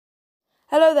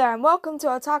Hello there and welcome to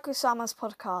Otaku-sama's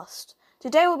podcast.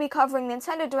 Today we'll be covering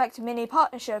Nintendo Direct Mini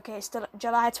Partner Showcase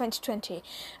July 2020.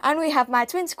 And we have my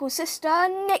twin school sister,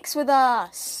 Nyx, with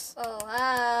us. Oh,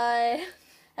 hi.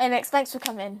 Hey Nyx, thanks for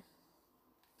coming.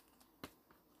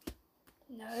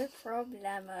 No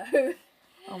problemo.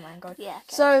 Oh my god. Yeah, okay,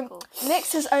 so, cool.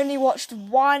 Nyx has only watched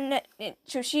one.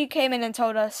 So she came in and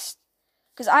told us,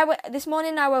 because this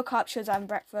morning I woke up, she was having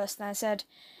breakfast, and I said,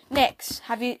 Nyx,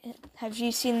 have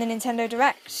you seen the Nintendo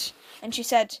Direct? And she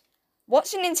said,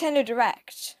 what's a Nintendo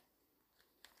Direct?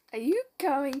 Are you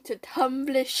going to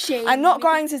Tumblr shame I'm not me?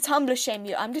 going to Tumblr shame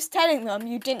you. I'm just telling them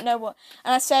you didn't know what.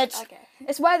 And I said, Okay.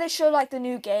 it's where they show like the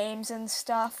new games and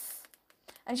stuff.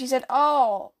 And she said,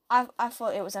 oh, I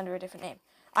thought it was under a different name.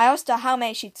 I asked her how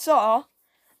many she'd saw,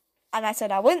 and I said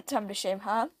I wouldn't Tumblr shame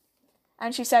her.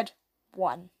 And she said,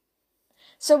 1.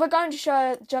 So we're going to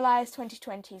show July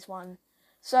 2020's one.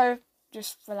 So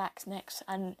just relax Nyx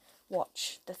and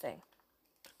watch the thing.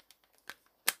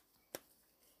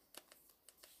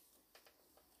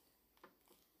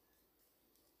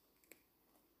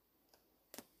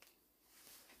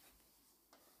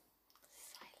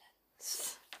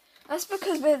 Silence. That's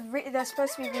because they're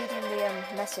supposed to be reading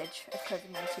the message of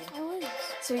COVID-19. Oh, yes.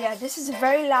 So yeah, this is a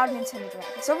very loud Nintendo Direct.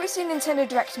 It's obviously Nintendo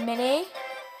Direct Mini.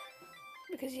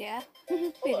 Because, yeah.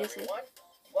 Hello everyone,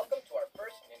 welcome to our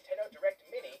first Nintendo Direct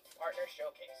Mini Partner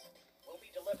Showcase. We'll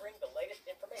be delivering the latest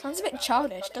information. Sounds a bit about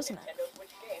childish, upcoming doesn't it? Nintendo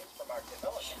Switch games from our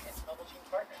development and publishing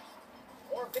partners.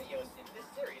 More videos in this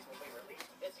series will be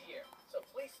released this year, so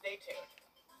please stay tuned.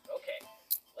 Okay,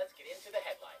 let's get into the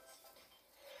headlines.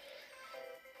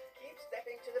 Keep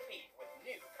stepping to the beat with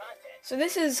new content. So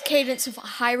this is Cadence of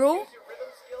Hyrule. Use your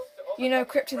rhythm skills to You know,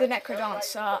 overcome Crypt of the threats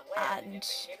terrorizing Necrodancer the land in and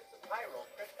the Cadence of Hyrule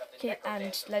Crypt of the and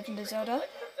Necrodancer Legend of Zelda.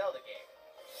 Legend of Zelda game.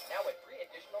 Now with 3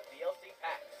 additional DLC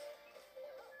packs.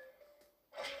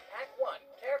 Pack 1,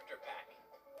 Character Pack.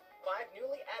 5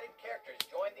 newly added characters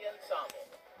join the ensemble.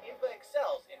 Impa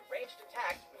excels in ranged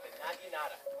attacks with the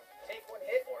Naginata. Take 1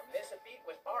 hit or miss a beat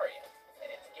with Aria, and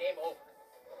it's game over.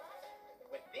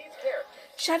 With these characters,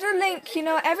 Shadow Link, you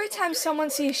know, every time someone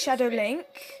sees Shadow Link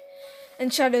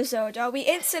and Shadow Zelda, we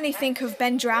instantly think of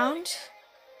Ben Drowned.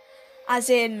 As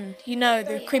in, you know,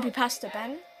 the creepypasta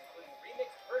Ben. including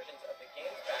remixed versions of the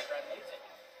game's background music.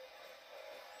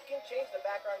 You can change the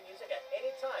background music at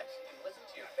any time so you can listen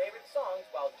to your favorite songs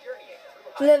while journeying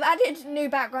through So they've added new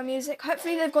background music.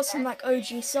 Hopefully they've got some like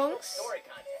OG songs. story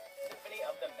content, Symphony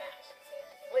of the Mask.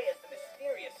 Play as the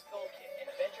mysterious Skull Kid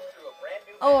and adventure through a brand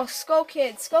new Oh, map. Skull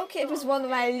Kid. Skull Kid was one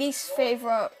of my least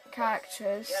favourite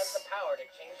characters. He has the power to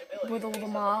change abilities With all the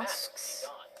based on map masks.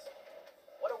 he dons.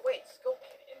 What awaits Skull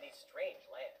Kid in these strange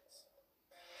lands?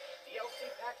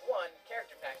 DLC Pack 1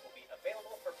 Character Pack will be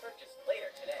available for purchase later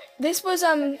today. This was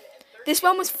Second and third this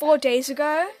one was 4 days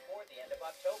ago. before the end of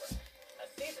October. A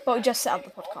season But we pack just set up the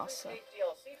containing all podcast, so. 3 stage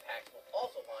DLC packs will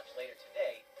also launch later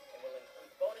today and will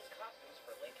include bonus costumes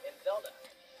for Link and Zelda.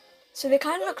 So they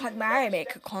kind of look like Mario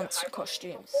Maker costumes. You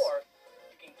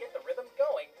can get the rhythm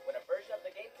going when a version of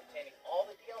the game containing all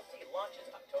the DLC launches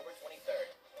October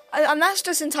 23rd. And that's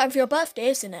just in time for your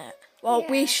birthday, isn't it? Well,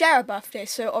 we Yeah. share a birthday,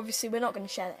 so obviously we're not going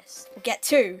to share this. We'll get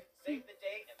 2. Save the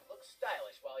day and look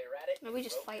stylish while you're at it. No, we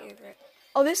just fight over it.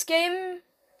 Oh, this game,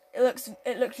 it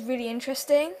looks really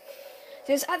interesting.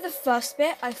 Just at the first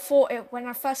bit, when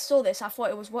I first saw this, I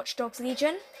thought it was Watch Dogs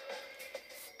Legion.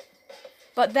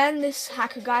 But then this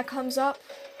hacker guy comes up,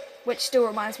 which still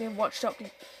reminds me of Watch Dogs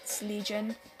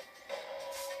Legion.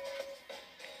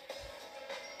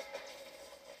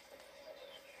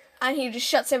 And he just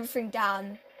shuts everything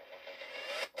down.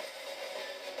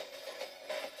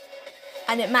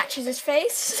 And it matches his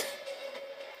face.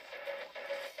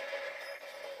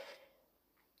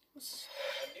 A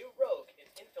new rogue is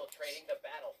infiltrating the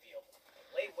battlefield.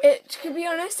 Lay waste To be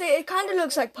honest, it kind of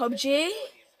looks like PUBG. in this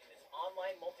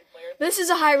online multiplayer This is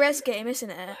a high-res game, isn't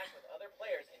it? clash with other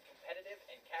players in competitive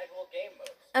and casual game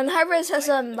modes. And high-res has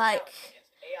like, Against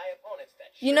AI opponents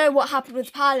that you know what happened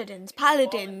with Paladins.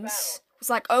 Paladins was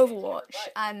like Overwatch,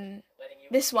 and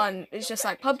this one is just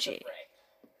like PUBG.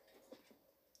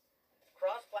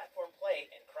 Cross-platform play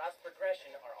and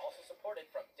cross-progression are also supported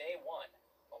from day 1,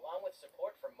 along with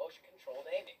support for motion-controlled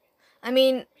aiming. I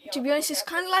mean, to be honest, it's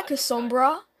kind of like a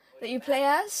Sombra that you play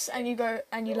as, and you go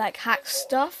and you like hack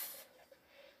stuff.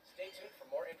 Stay tuned for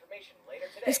more information later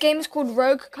today. This game is called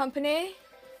Rogue Company.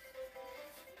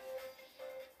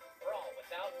 Brawl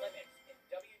without limits in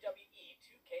WWE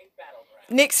 2K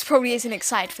Battlegrounds. Nyx probably isn't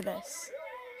excited for this.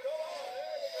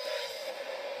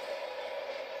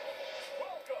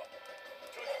 Welcome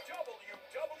to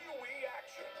WWE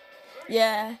Action.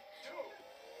 Yeah.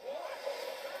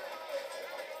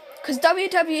 Because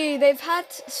WWE, they've had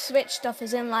Switch stuff,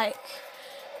 as in like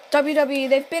WWE,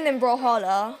 they've been in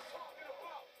Brawlhalla.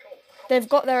 They've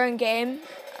got their own game.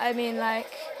 I mean,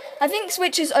 like, I think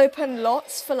Switch has opened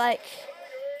lots for like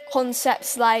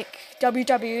concepts like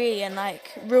WWE and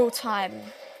like real time,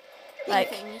 like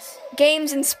Things.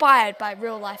 games inspired by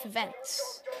real life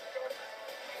events.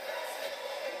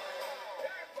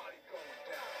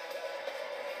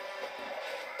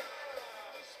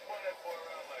 Spun that boy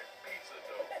around like pizza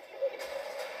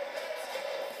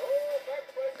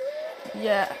dough.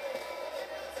 Yeah.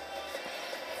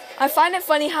 I find it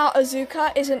funny how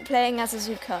Azuka isn't playing as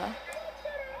Azuka.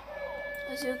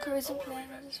 Azuka isn't playing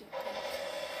as Azuka.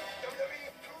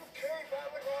 WWE 2K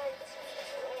Battlegrounds.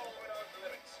 All without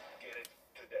limits. Get it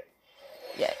today.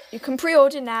 Yeah, you can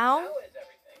pre-order now. How is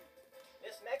everything?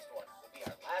 This next one will be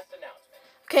our last announcement.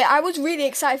 Okay, I was really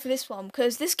excited for this one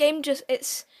because this game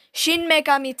it's Shin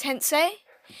Megami Tensei.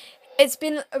 It's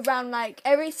been around like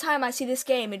every time I see this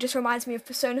game, it just reminds me of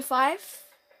Persona 5.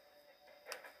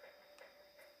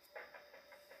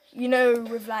 You know,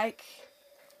 with like,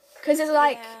 because it's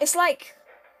like, Yeah. it's like,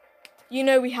 you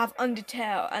know, we have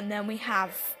Undertale and then we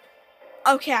have,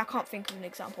 okay, I can't think of an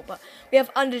example, but we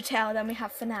have Undertale, then we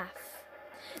have FNAF.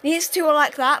 These two are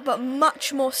like that, but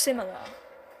much more similar.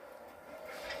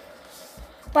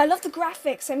 But I love the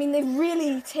graphics. I mean, they've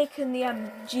really taken the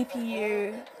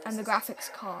GPU and the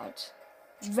graphics card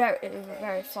very,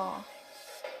 very far.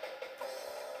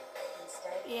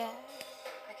 Yeah.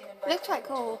 Looks quite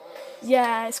cool.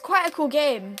 Yeah, it's quite a cool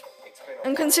game.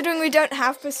 And considering we don't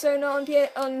have Persona on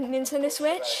Nintendo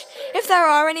Switch, if there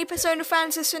are any Persona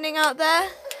fans listening out there,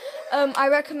 I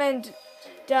recommend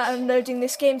downloading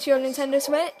this game to your Nintendo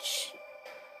Switch.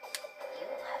 You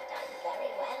have done very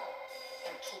well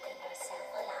in keeping yourself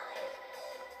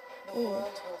alive. The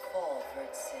world will fall for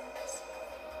its sins,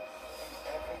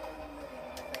 and everyone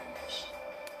living will vanish.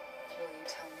 Will you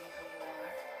tell me who you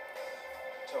are?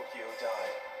 Tokyo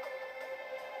died,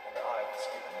 and I was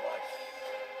given life.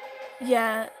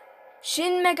 Yeah,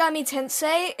 Shin Megami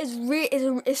Tensei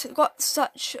it's got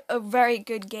such a very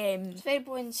good game. It's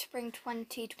available in spring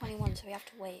 2021, so we have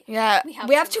to wait. Yeah, We we have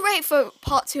have to to wait for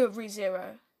part 2 of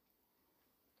ReZero.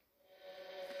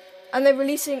 And they're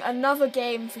releasing another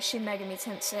game for Shin Megami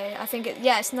Tensei. I think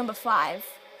it's number 5.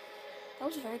 That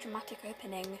was a very dramatic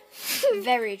opening.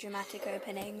 Very dramatic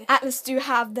opening. Atlas do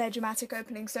have their dramatic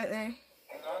openings, don't they?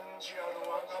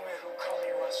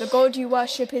 The god you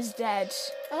worship is dead.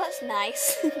 Oh, that's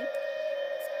nice.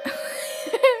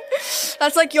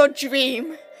 That's like your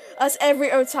dream. That's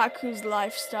every otaku's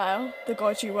lifestyle. The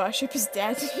god you worship is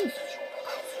dead.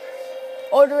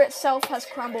 Order itself has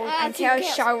crumbled and Team chaos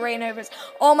Chaos. shall reign over us.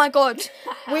 Oh my god.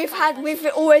 We've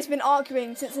always been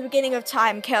arguing since the beginning of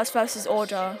time, Chaos versus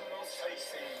Order.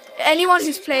 Anyone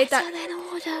who's played Better that than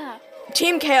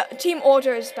Order. Team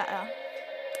Order is better.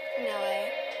 No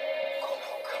way.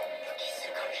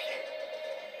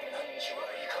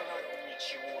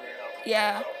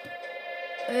 Yeah.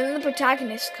 And then the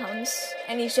protagonist comes,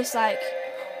 and he's just like,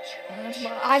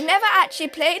 I've never actually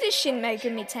played as Shin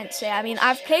Megami Tensei. I mean,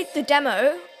 I've played the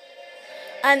demo,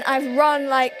 and I've run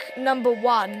like number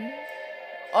 1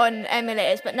 on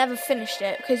emulators, but never finished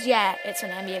it, because yeah, it's on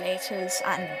emulators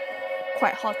and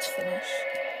quite hard to finish.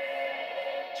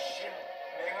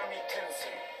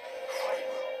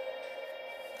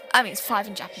 I mean, it's 5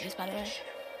 in Japanese, by the way.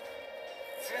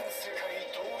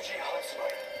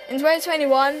 In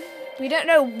 2021, we don't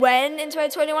know when in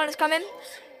 2021 it's coming.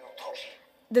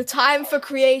 The time for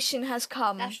creation has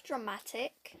come. That's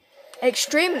dramatic.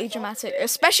 Extremely dramatic,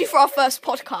 especially for our first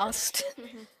podcast. Thank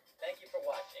you for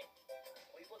watching.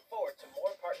 Please look forward to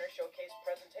more Partner Showcase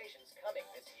presentations coming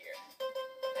this year.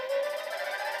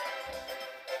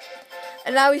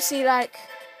 And now we see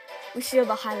all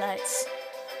the highlights.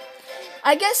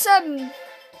 I guess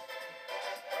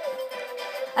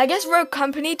Rogue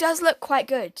Company does look quite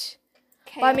good.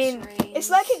 But I mean, it's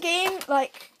like a game,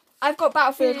 like, I've got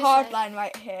Battlefield Who's like- Hardline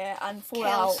right here and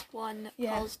Fallout. Chaos 1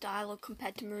 Yeah. Pulse dialogue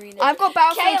compared to Marina. I've got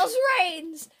Battlefield. Chaos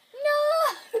reigns!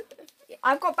 No!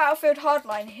 I've got Battlefield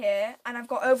Hardline here, and I've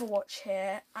got Overwatch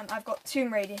here, and I've got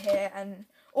Tomb Raider here, and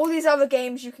all these other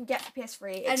games you can get for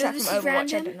PS3, I know except this from is Overwatch. I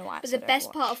random, don't know why. I but the said best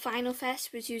Overwatch. part of Final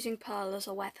Fest was using Pearl as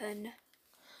a weapon.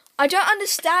 I don't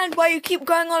understand why you keep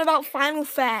going on about Final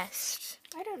Fest.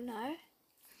 I don't know.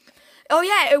 Oh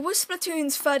yeah, it was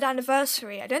Splatoon's 3rd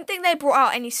anniversary. I don't think they brought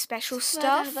out any special Third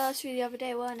stuff. anniversary the other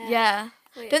day, wasn't it? Yeah.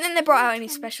 Wait, Don't think they brought out any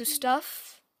special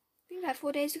stuff. I think like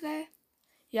 4 days ago.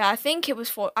 Yeah, I think it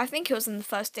was on the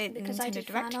first day the Because I Nintendo did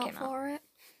Direct fan art came out. for it.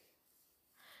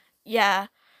 Yeah.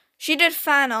 She did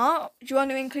fan art. Do you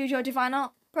want to include your Divine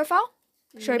Art profile?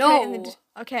 Should I put it in the No.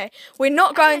 Okay, we're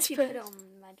not going to actually put. put it on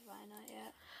my Divine Art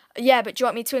yet. Yeah, but do you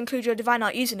want me to include your Divine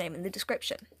Art username in the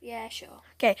description? Yeah, sure.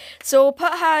 Okay, so we'll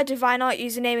put her Divine Art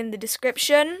username in the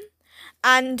description,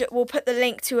 and we'll put the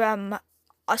link to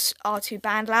us R2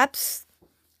 Band Labs.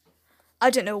 I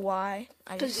don't know why.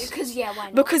 Because yeah, why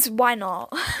not? Because why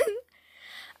not?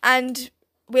 And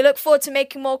we look forward to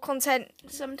making more content.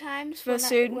 Sometimes For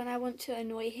soon. when I want to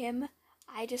annoy him,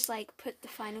 I just like put the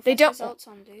final They don't- results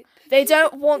on loop. They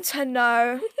don't want to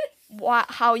know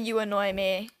how you annoy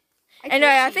me.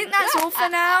 Anyway, I think that's all for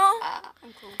now.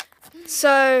 I'm cool.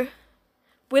 So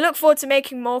we look forward to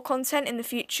making more content in the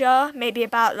future. Maybe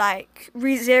about like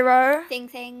ReZero.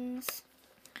 Things.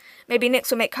 Maybe Nix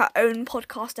will make her own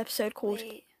podcast episode called.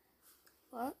 Wait.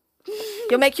 What?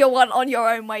 You'll make your one on your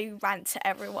own where you rant to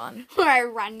everyone. Where I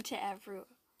ran to everyone.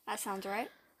 That sounds right.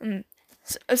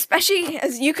 Especially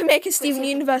as you can make a Steven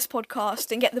Universe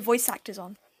podcast and get the voice actors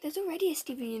on. There's already a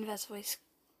Steven Universe voice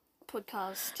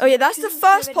podcast. Oh yeah, that's the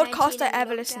first COVID-19 podcast I and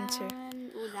ever listened to.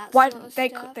 lockdown, all that Why sort of they,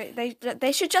 stuff.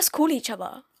 they should just call each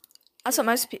other. That's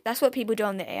what that's what people do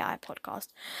on the AI podcast.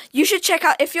 You should check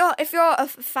out if you're a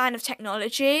fan of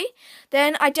technology,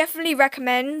 then I definitely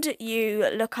recommend you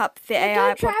look up the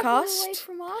AI Don't drive them away podcast.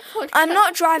 from our podcast. I'm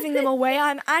not driving them away.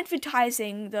 I'm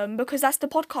advertising them because that's the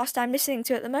podcast I'm listening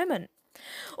to at the moment.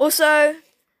 Also,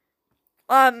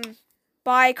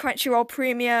 buy Crunchyroll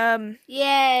Premium.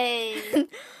 Yay!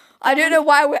 I don't know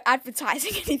why we're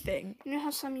advertising anything. You know how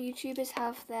some YouTubers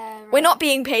have their We're not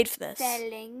being paid for this. their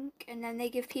link, and then they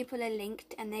give people a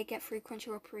link, and they get free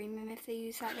Crunchyroll Premium if they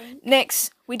use that link. Nix,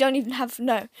 we don't even have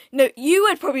no. You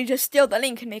would probably just steal the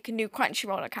link and make a new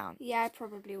Crunchyroll account. Yeah, I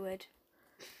probably would.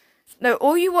 No,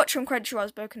 all you watch from Crunchyroll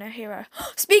is Boku no Hero.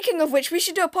 Speaking of which, we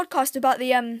should do a podcast about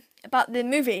the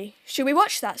movie. Should we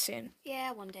watch that soon?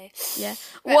 Yeah, one day. Yeah.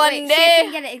 Wait, One See if we day.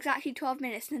 can get it exactly 12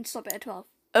 minutes and then stop it at 12.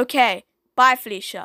 Okay. Bye, Felicia.